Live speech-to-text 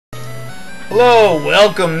Hello,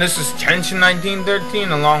 welcome. This is Tension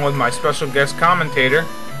 1913 along with my special guest commentator,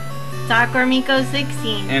 Miko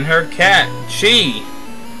 16. and her cat, Chi.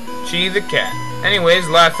 Chi the cat. Anyways,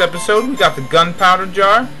 last episode we got the gunpowder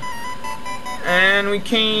jar. And we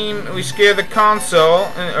scared the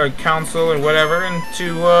council or whatever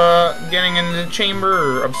into getting into the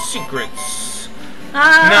chamber of secrets.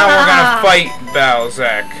 Now we're gonna fight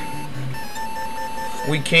Balzack.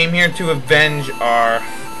 We came here to avenge our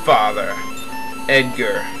father,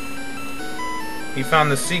 Edgar. He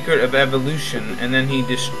found the secret of evolution, and then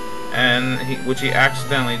which he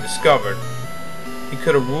accidentally discovered. He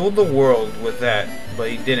could have ruled the world with that, but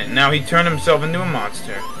he didn't. Now he turned himself into a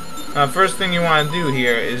monster. First thing you want to do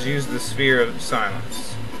here is use the sphere of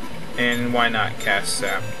silence, and why not cast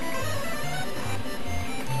sap?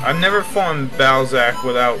 I've never fought Balzac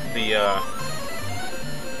without the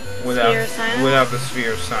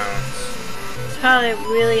sphere of silence. It's probably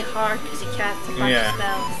really hard because he casts a bunch of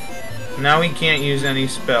spells. Now he can't use any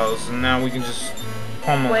spells, and now we can just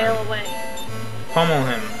pummel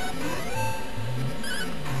him.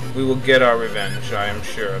 We will get our revenge, I am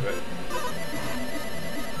sure of it.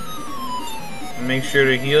 Make sure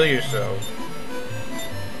to heal yourself.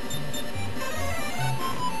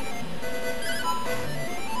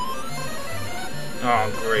 Oh,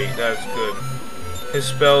 great, that's good. His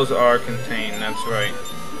spells are contained, that's right.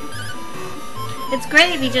 It's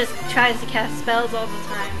great if he just tries to cast spells all the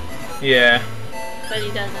time. Yeah. But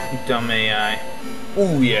he doesn't. Dumb AI.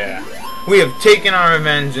 Ooh, yeah. We have taken our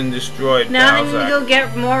revenge and destroyed Balzac. Now then we go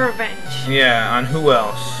get more revenge. Yeah, on who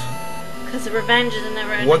else? Because the revenge is a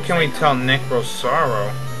never-ending What can we cycle. tell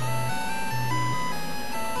Necrosaro?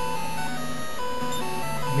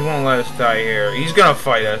 He won't let us die here. He's gonna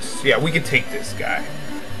fight us. Yeah, we can take this guy.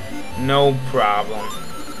 No problem.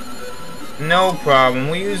 No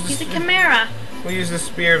problem. He's a chimera. We use the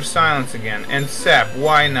Spear of Silence again. And Sap,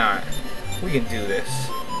 why not? We can do this.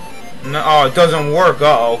 No, oh, it doesn't work.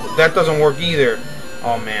 Uh-oh. That doesn't work either.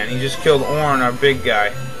 Oh, man. He just killed Orin, our big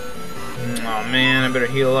guy. Oh, man. I better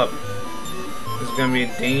heal up. This is going to be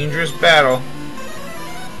a dangerous battle.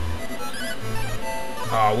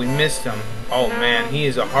 Oh, we missed him. Oh, man. He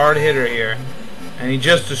is a hard hitter here. And he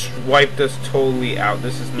just wiped us totally out.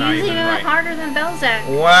 This is not even right. He's even harder than Balzac.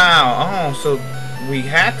 Wow. Oh, so we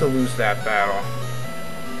had to lose that battle.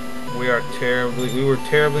 We were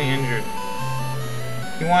terribly injured.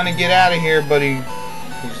 He wanted to get out of here, but he's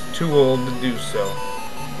too old to do so.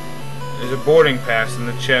 There's a boarding pass in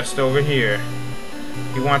the chest over here.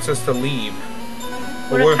 He wants us to leave.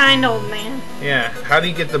 What a kind old man. Yeah. How do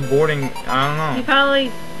you get the boarding? I don't know. He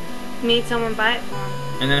probably made someone buy it for him.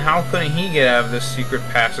 And then how couldn't he get out of this secret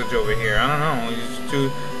passage over here? I don't know.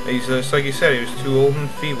 He's just like you said, he was too old and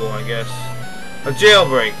feeble, I guess. A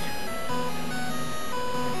jailbreak.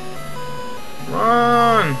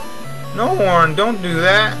 Run! No, Warren, don't do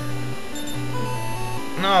that.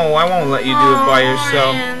 No, I won't let you do it by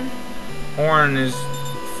yourself. Warren is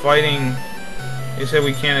fighting. He said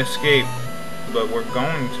we can't escape, but we're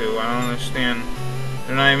going to. I don't understand.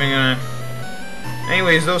 They're not even gonna.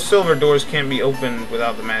 Anyways, those silver doors can't be opened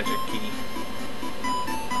without the magic key.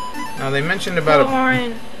 Now they mentioned about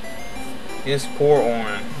Orin. Yes, poor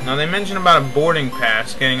Orin. Now they mentioned about a boarding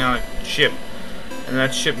pass getting on a ship. And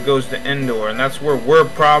that ship goes to Endor, and that's where we're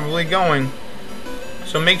probably going.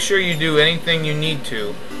 So make sure you do anything you need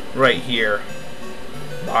to right here.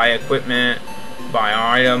 Buy equipment, buy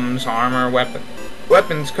items, armor,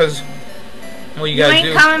 weapons, because well, you gotta do. We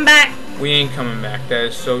ain't coming back. We ain't coming back. That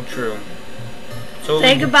is so true. So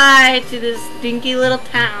say goodbye to this dinky little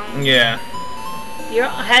town. Yeah. You're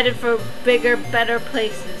headed for bigger, better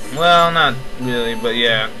places. Well, not really, but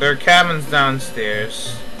yeah. There are cabins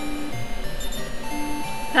downstairs.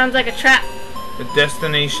 Sounds like a trap. The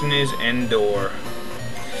destination is Endor.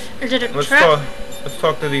 Is it a trap? Let's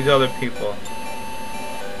talk to these other people.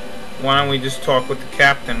 Why don't we just talk with the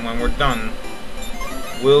captain when we're done?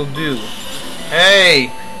 Will do. Hey!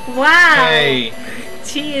 Wow! Hey!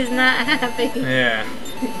 She is not happy. Yeah.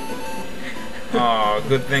 Oh,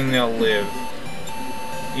 good thing they'll live.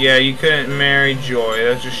 Yeah, you couldn't marry Joy.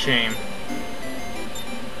 That's a shame.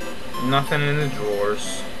 Nothing in the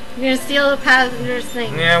drawers. You're gonna steal the passengers'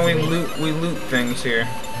 things. Yeah, we loot things here.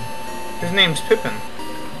 His name's Pippin.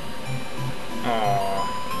 Aww.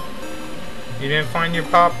 You didn't find your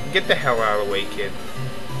pop? Get the hell out of the way, kid.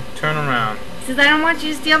 Turn around. Because I don't want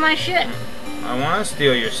you to steal my shit. I want to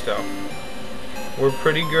steal your stuff. We're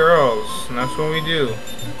pretty girls, and that's what we do.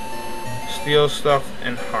 Steal stuff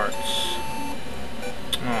and hearts.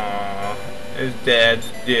 Aww. His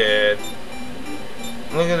dad's dead.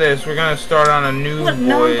 look at this. We're gonna start on a new What, voyage.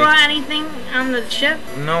 no one brought anything on the ship?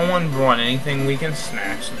 No one brought anything we can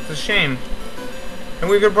snatch. It's a shame. And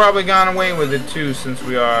we could probably gone away with it too, since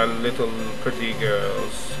we are little pretty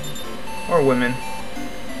girls. Or women.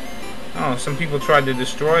 Oh, some people tried to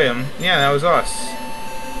destroy him. Yeah, that was us.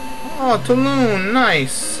 Oh, Tulun,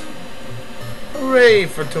 nice. Hooray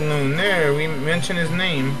for Tulun. There, we mentioned his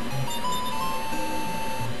name.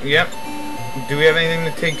 Yep. Do we have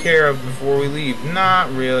anything to take care of before we leave?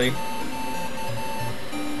 Not really.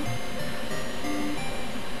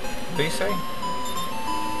 What did he say?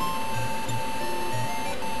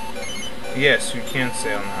 Yes, we can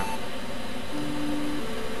sail now.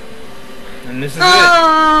 And this is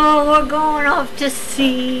Oh, we're going off to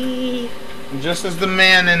sea. it. Just as the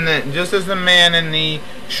man in the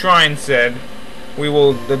shrine said, we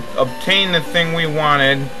will obtain the thing we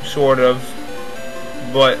wanted, sort of.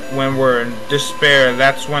 But when we're in despair,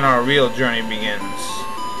 that's when our real journey begins.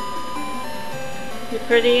 You're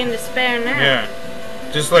pretty in despair now. Yeah.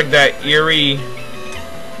 Just like that eerie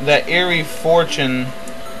fortune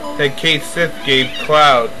that Kate Sith gave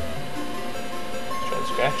Cloud. Should I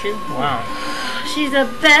scratch you? Wow. She's a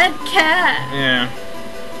bad cat. Yeah.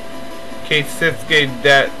 Kate Sith gave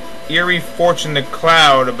that eerie fortune to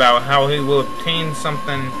Cloud about how he will obtain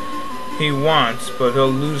something he wants, but he'll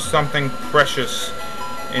lose something precious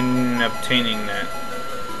in obtaining that.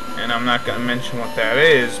 And I'm not going to mention what that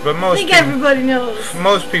is, but I think everybody knows.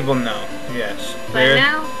 most people know. Yes. By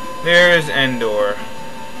now? There is Endor.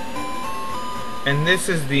 And this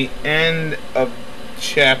is the end of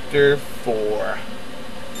chapter 4.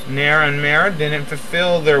 Nara and Mara didn't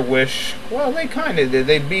fulfill their wish. Well, they kind of did.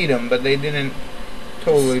 They beat them, but they didn't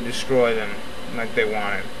totally destroy them like they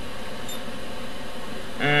wanted.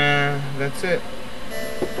 That's it.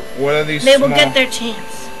 What are these They will get their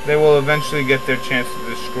chance. They will eventually get their chance to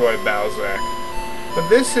destroy Balzack. But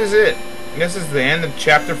this is it. This is the end of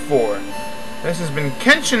chapter 4. This has been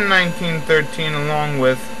Kenshin1913 along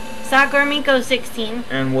with Sakura Miko 16.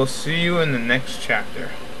 And we'll see you in the next chapter.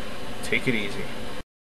 Take it easy.